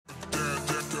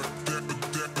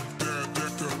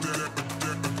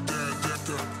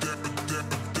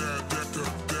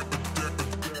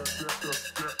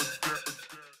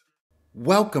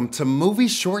Welcome to Movie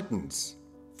Shortens.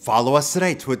 Follow us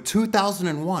today to a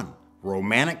 2001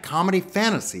 romantic comedy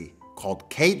fantasy called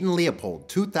Kate and Leopold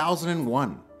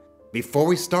 2001. Before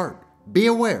we start, be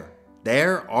aware,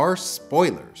 there are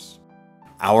spoilers.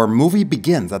 Our movie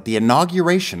begins at the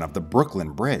inauguration of the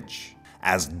Brooklyn Bridge.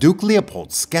 As Duke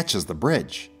Leopold sketches the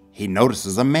bridge, he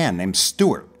notices a man named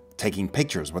Stuart taking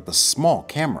pictures with a small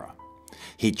camera.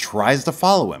 He tries to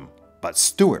follow him, but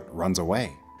Stuart runs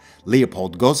away.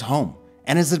 Leopold goes home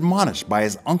and is admonished by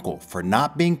his uncle for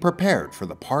not being prepared for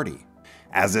the party.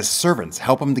 As his servants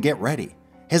help him to get ready,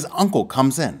 his uncle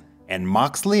comes in and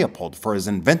mocks Leopold for his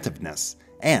inventiveness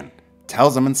and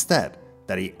tells him instead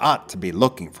that he ought to be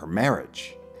looking for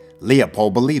marriage.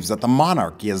 Leopold believes that the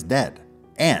monarchy is dead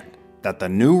and that the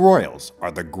new royals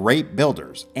are the great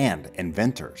builders and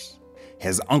inventors.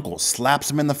 His uncle slaps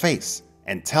him in the face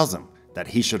and tells him that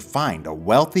he should find a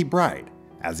wealthy bride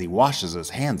as he washes his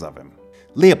hands of him.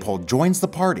 Leopold joins the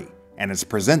party and is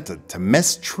presented to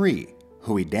Miss Tree,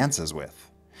 who he dances with.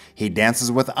 He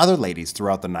dances with other ladies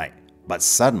throughout the night, but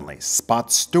suddenly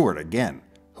spots Stuart again,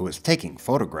 who is taking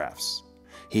photographs.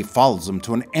 He follows him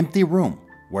to an empty room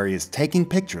where he is taking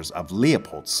pictures of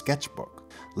Leopold's sketchbook.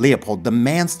 Leopold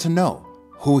demands to know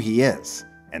who he is,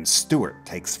 and Stuart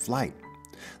takes flight.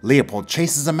 Leopold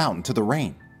chases him out into the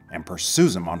rain and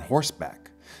pursues him on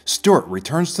horseback. Stuart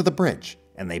returns to the bridge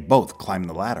and they both climb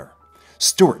the ladder.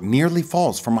 Stuart nearly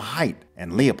falls from a height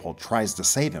and Leopold tries to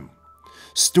save him.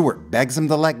 Stuart begs him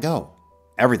to let go.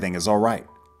 Everything is alright,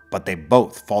 but they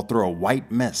both fall through a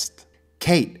white mist.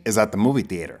 Kate is at the movie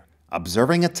theater,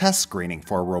 observing a test screening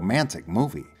for a romantic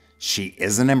movie. She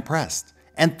isn't impressed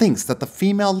and thinks that the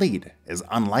female lead is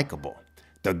unlikable.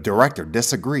 The director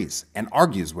disagrees and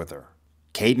argues with her.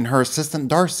 Kate and her assistant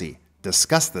Darcy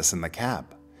discuss this in the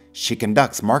cab. She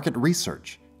conducts market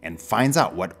research and finds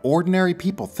out what ordinary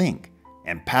people think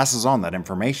and passes on that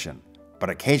information, but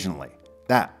occasionally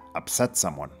that upsets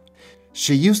someone.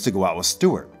 She used to go out with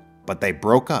Stuart, but they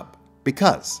broke up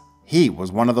because he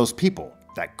was one of those people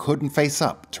that couldn't face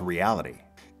up to reality.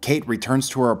 Kate returns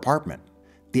to her apartment.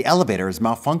 The elevator is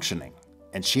malfunctioning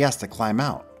and she has to climb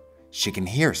out. She can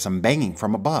hear some banging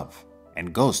from above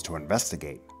and goes to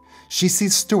investigate. She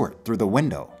sees Stuart through the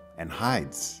window and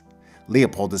hides.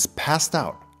 Leopold is passed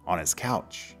out on his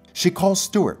couch. She calls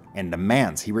Stuart and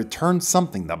demands he return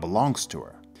something that belongs to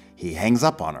her. He hangs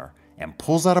up on her and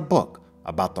pulls out a book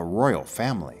about the royal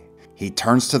family. He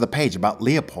turns to the page about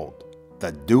Leopold,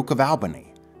 the Duke of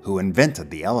Albany, who invented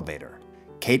the elevator.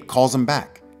 Kate calls him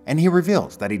back and he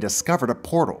reveals that he discovered a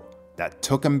portal that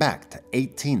took him back to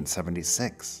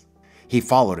 1876. He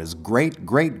followed his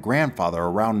great-great-grandfather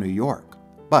around New York,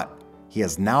 but he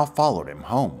has now followed him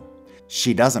home.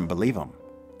 She doesn't believe him,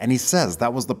 and he says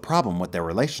that was the problem with their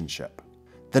relationship.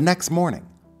 The next morning,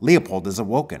 Leopold is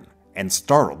awoken and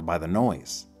startled by the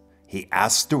noise. He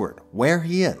asks Stuart where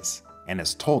he is and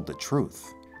is told the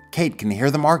truth. Kate can hear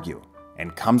them argue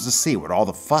and comes to see what all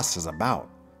the fuss is about,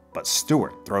 but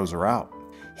Stuart throws her out.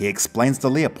 He explains to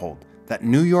Leopold that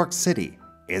New York City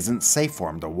isn't safe for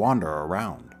him to wander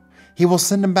around. He will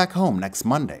send him back home next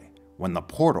Monday when the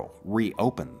portal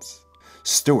reopens.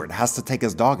 Stuart has to take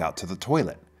his dog out to the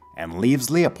toilet and leaves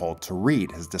Leopold to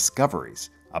read his discoveries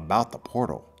about the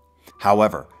portal.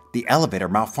 However, the elevator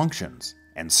malfunctions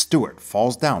and Stuart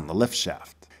falls down the lift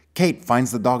shaft. Kate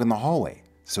finds the dog in the hallway,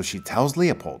 so she tells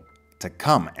Leopold to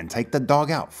come and take the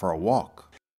dog out for a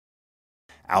walk.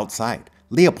 Outside,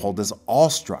 Leopold is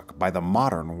awestruck by the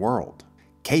modern world.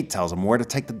 Kate tells him where to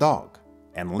take the dog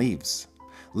and leaves.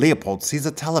 Leopold sees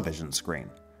a television screen.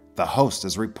 The host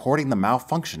is reporting the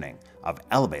malfunctioning of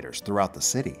elevators throughout the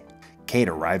city. Kate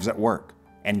arrives at work,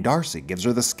 and Darcy gives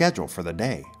her the schedule for the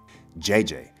day.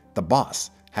 JJ, the boss,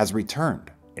 has returned,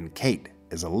 and Kate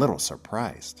is a little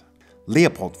surprised.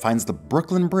 Leopold finds the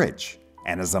Brooklyn Bridge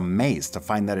and is amazed to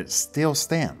find that it still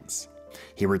stands.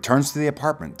 He returns to the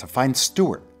apartment to find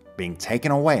Stuart being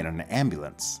taken away in an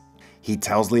ambulance. He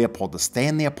tells Leopold to stay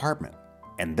in the apartment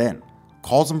and then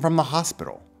calls him from the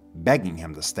hospital, begging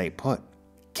him to stay put.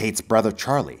 Kate's brother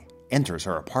Charlie enters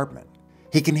her apartment.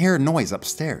 He can hear a noise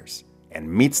upstairs and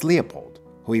meets Leopold,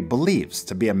 who he believes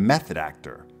to be a method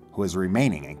actor who is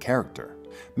remaining in character.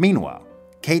 Meanwhile,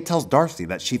 Kate tells Darcy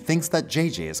that she thinks that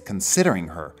JJ is considering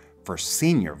her for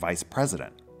senior vice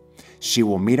president. She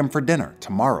will meet him for dinner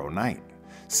tomorrow night.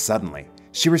 Suddenly,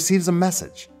 she receives a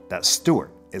message that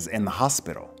Stuart is in the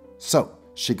hospital, so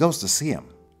she goes to see him.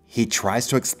 He tries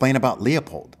to explain about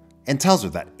Leopold and tells her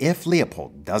that if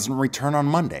Leopold doesn't return on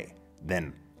Monday,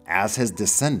 then as his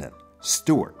descendant,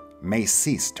 Stuart may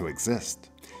cease to exist.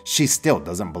 She still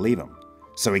doesn't believe him,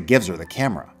 so he gives her the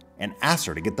camera and asks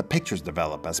her to get the pictures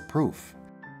developed as proof.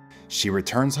 She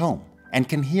returns home and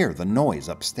can hear the noise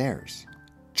upstairs.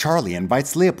 Charlie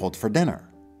invites Leopold for dinner,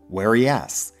 where he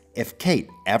asks if Kate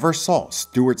ever saw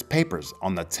Stuart's papers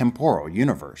on the temporal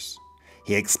universe.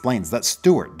 He explains that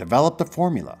Stuart developed a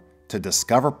formula to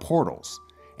discover portals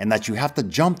and that you have to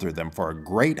jump through them for a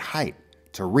great height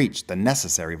to reach the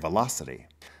necessary velocity.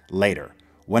 Later,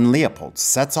 when Leopold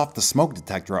sets off the smoke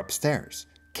detector upstairs,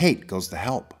 Kate goes to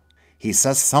help. He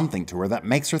says something to her that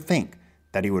makes her think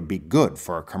that he would be good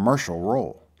for a commercial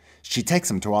role. She takes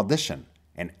him to audition,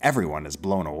 and everyone is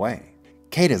blown away.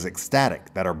 Kate is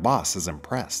ecstatic that her boss is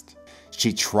impressed.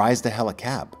 She tries to hail a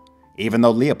cab, even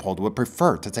though Leopold would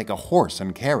prefer to take a horse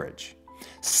and carriage.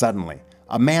 Suddenly,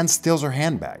 a man steals her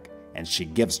handbag, and she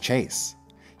gives chase.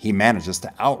 He manages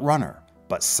to outrun her,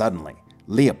 but suddenly,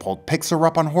 Leopold picks her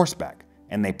up on horseback,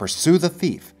 and they pursue the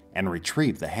thief and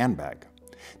retrieve the handbag.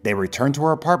 They return to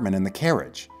her apartment in the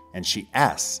carriage, and she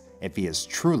asks if he is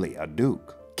truly a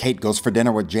duke. Kate goes for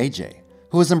dinner with JJ,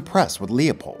 who is impressed with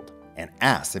Leopold, and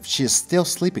asks if she is still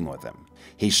sleeping with him.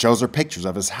 He shows her pictures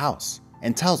of his house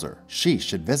and tells her she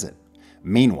should visit.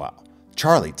 Meanwhile,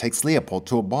 Charlie takes Leopold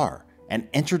to a bar and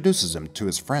introduces him to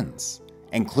his friends,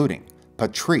 including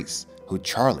Patrice, who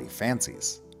Charlie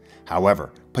fancies.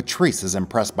 However, Patrice is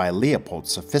impressed by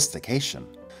Leopold's sophistication.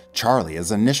 Charlie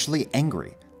is initially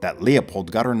angry that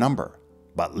Leopold got her number,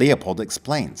 but Leopold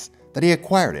explains that he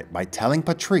acquired it by telling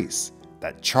Patrice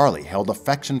that Charlie held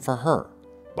affection for her,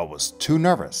 but was too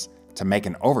nervous to make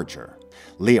an overture.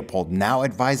 Leopold now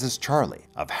advises Charlie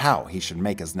of how he should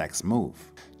make his next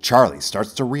move. Charlie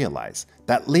starts to realize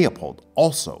that Leopold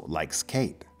also likes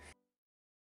Kate.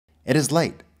 It is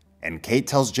late, and Kate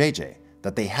tells JJ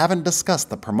that they haven't discussed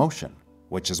the promotion,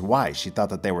 which is why she thought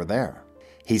that they were there.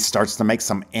 He starts to make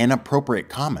some inappropriate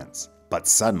comments, but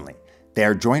suddenly, they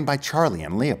are joined by Charlie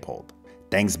and Leopold.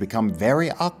 Things become very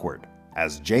awkward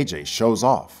as JJ shows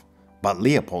off, but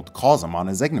Leopold calls him on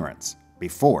his ignorance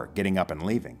before getting up and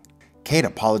leaving. Kate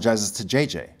apologizes to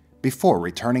JJ before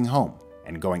returning home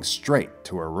and going straight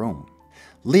to her room.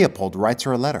 Leopold writes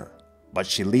her a letter, but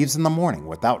she leaves in the morning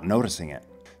without noticing it.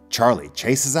 Charlie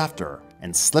chases after her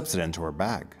and slips it into her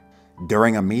bag.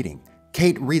 During a meeting,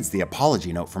 Kate reads the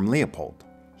apology note from Leopold.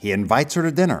 He invites her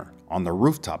to dinner on the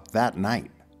rooftop that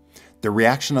night. The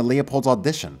reaction to Leopold's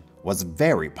audition was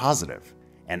very positive,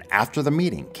 and after the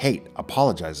meeting, Kate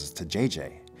apologizes to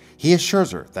JJ. He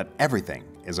assures her that everything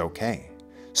is okay.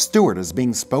 Stuart is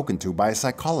being spoken to by a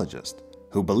psychologist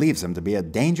who believes him to be a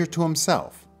danger to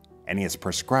himself, and he is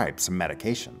prescribed some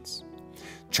medications.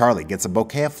 Charlie gets a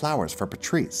bouquet of flowers for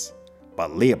Patrice,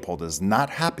 but Leopold is not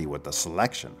happy with the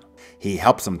selection. He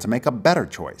helps him to make a better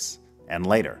choice, and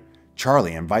later,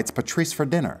 Charlie invites Patrice for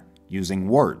dinner using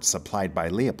words supplied by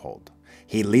Leopold.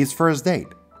 He leaves for his date,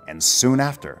 and soon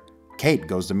after, Kate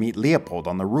goes to meet Leopold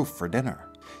on the roof for dinner.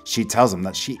 She tells him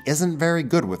that she isn't very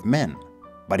good with men,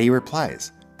 but he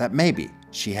replies that maybe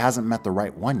she hasn't met the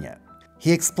right one yet.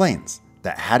 He explains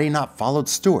that had he not followed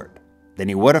Stuart, then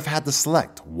he would have had to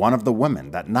select one of the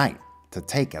women that night to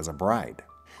take as a bride.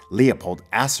 Leopold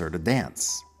asks her to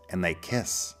dance, and they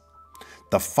kiss.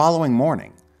 The following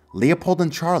morning, Leopold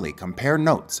and Charlie compare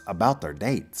notes about their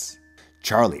dates.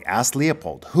 Charlie asks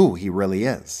Leopold who he really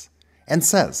is, and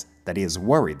says that he is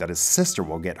worried that his sister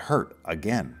will get hurt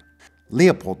again.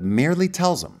 Leopold merely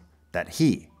tells him that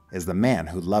he is the man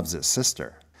who loves his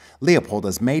sister. Leopold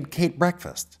has made Kate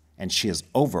breakfast, and she is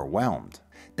overwhelmed.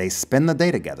 They spend the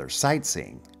day together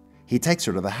sightseeing. He takes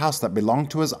her to the house that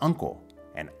belonged to his uncle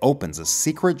and opens a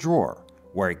secret drawer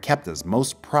where he kept his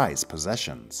most prized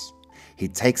possessions. He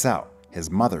takes out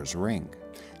his mother's ring.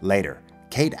 Later,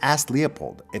 Kate asks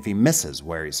Leopold if he misses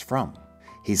where he's from.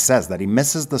 He says that he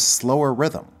misses the slower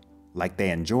rhythm, like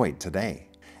they enjoyed today.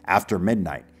 After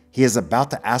midnight, he is about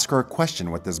to ask her a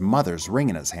question with his mother's ring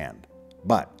in his hand,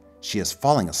 but she is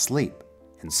falling asleep,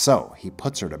 and so he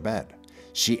puts her to bed.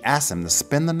 She asks him to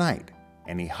spend the night,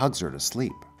 and he hugs her to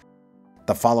sleep.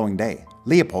 The following day,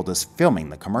 Leopold is filming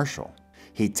the commercial.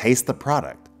 He tastes the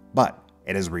product, but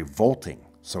it is revolting,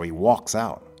 so he walks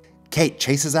out. Kate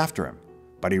chases after him,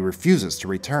 but he refuses to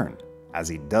return, as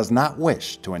he does not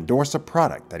wish to endorse a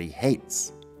product that he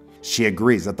hates. She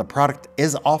agrees that the product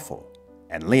is awful,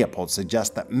 and Leopold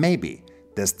suggests that maybe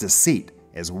this deceit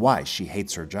is why she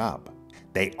hates her job.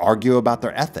 They argue about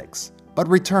their ethics, but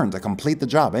return to complete the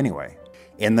job anyway.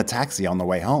 In the taxi on the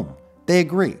way home, they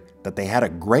agree that they had a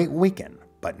great weekend,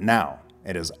 but now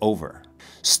it is over.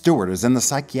 Stuart is in the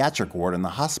psychiatric ward in the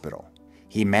hospital.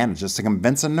 He manages to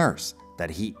convince a nurse that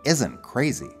he isn't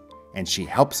crazy, and she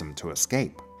helps him to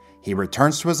escape. He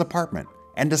returns to his apartment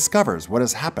and discovers what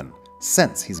has happened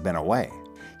since he's been away.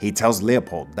 He tells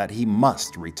Leopold that he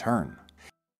must return.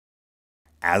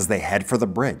 As they head for the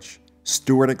bridge,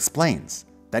 Stuart explains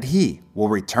that he will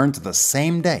return to the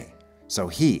same day, so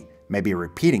he may be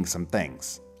repeating some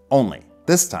things. Only,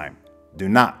 this time, do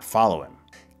not follow him.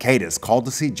 Kate is called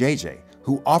to see JJ,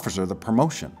 who offers her the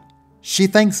promotion. She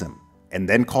thanks him and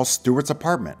then calls Stuart's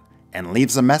apartment and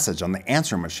leaves a message on the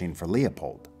answering machine for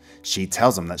Leopold. She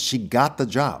tells him that she got the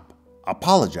job,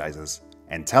 apologizes,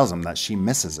 and tells him that she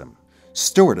misses him.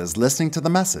 Stuart is listening to the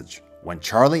message when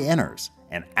Charlie enters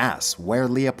and asks where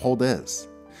Leopold is.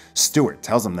 Stuart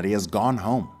tells him that he has gone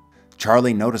home.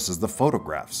 Charlie notices the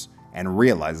photographs and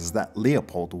realizes that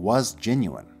Leopold was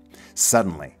genuine.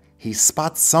 Suddenly, he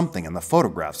spots something in the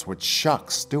photographs which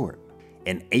shocks Stuart.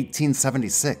 In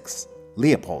 1876,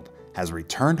 Leopold has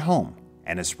returned home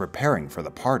and is preparing for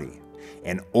the party.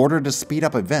 In order to speed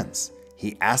up events,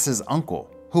 he asks his uncle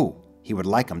who he would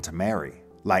like him to marry.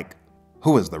 Like,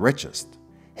 who is the richest?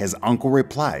 His uncle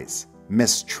replies,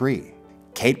 Miss Tree.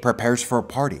 Kate prepares for a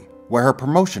party where her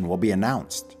promotion will be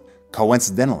announced.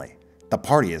 Coincidentally, the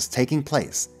party is taking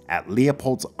place at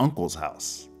Leopold's uncle's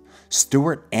house.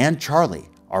 Stuart and Charlie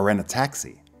are in a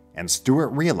taxi, and Stuart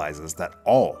realizes that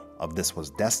all of this was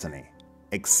destiny,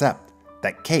 except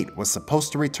that Kate was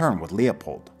supposed to return with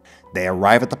Leopold. They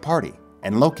arrive at the party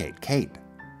and locate Kate.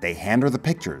 They hand her the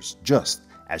pictures just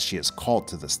as she is called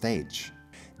to the stage.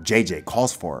 JJ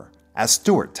calls for her as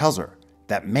Stuart tells her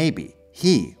that maybe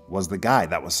he was the guy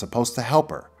that was supposed to help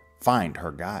her find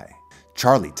her guy.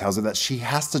 Charlie tells her that she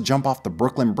has to jump off the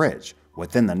Brooklyn Bridge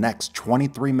within the next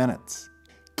 23 minutes.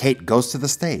 Kate goes to the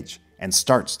stage and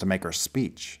starts to make her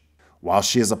speech. While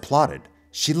she is applauded,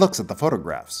 she looks at the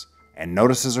photographs and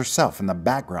notices herself in the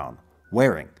background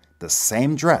wearing the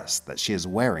same dress that she is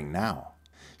wearing now.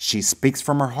 She speaks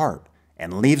from her heart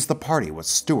and leaves the party with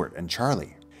Stuart and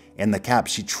Charlie. In the cab,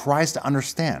 she tries to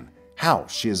understand how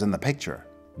she is in the picture.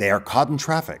 They are caught in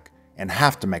traffic and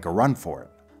have to make a run for it.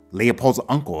 Leopold's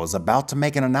uncle is about to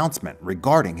make an announcement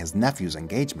regarding his nephew's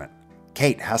engagement.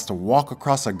 Kate has to walk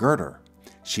across a girder.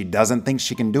 She doesn't think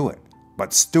she can do it,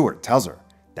 but Stuart tells her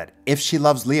that if she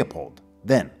loves Leopold,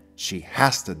 then she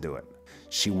has to do it.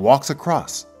 She walks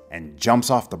across and jumps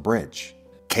off the bridge.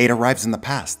 Kate arrives in the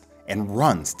past and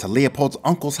runs to Leopold's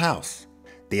uncle's house.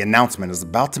 The announcement is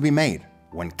about to be made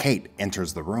when Kate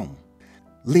enters the room.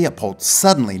 Leopold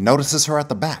suddenly notices her at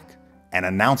the back and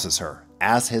announces her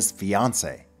as his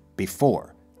fiancée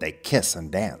before they kiss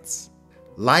and dance.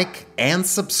 Like and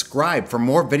subscribe for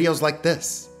more videos like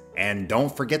this. And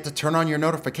don't forget to turn on your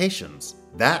notifications.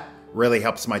 That really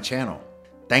helps my channel.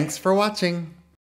 Thanks for watching.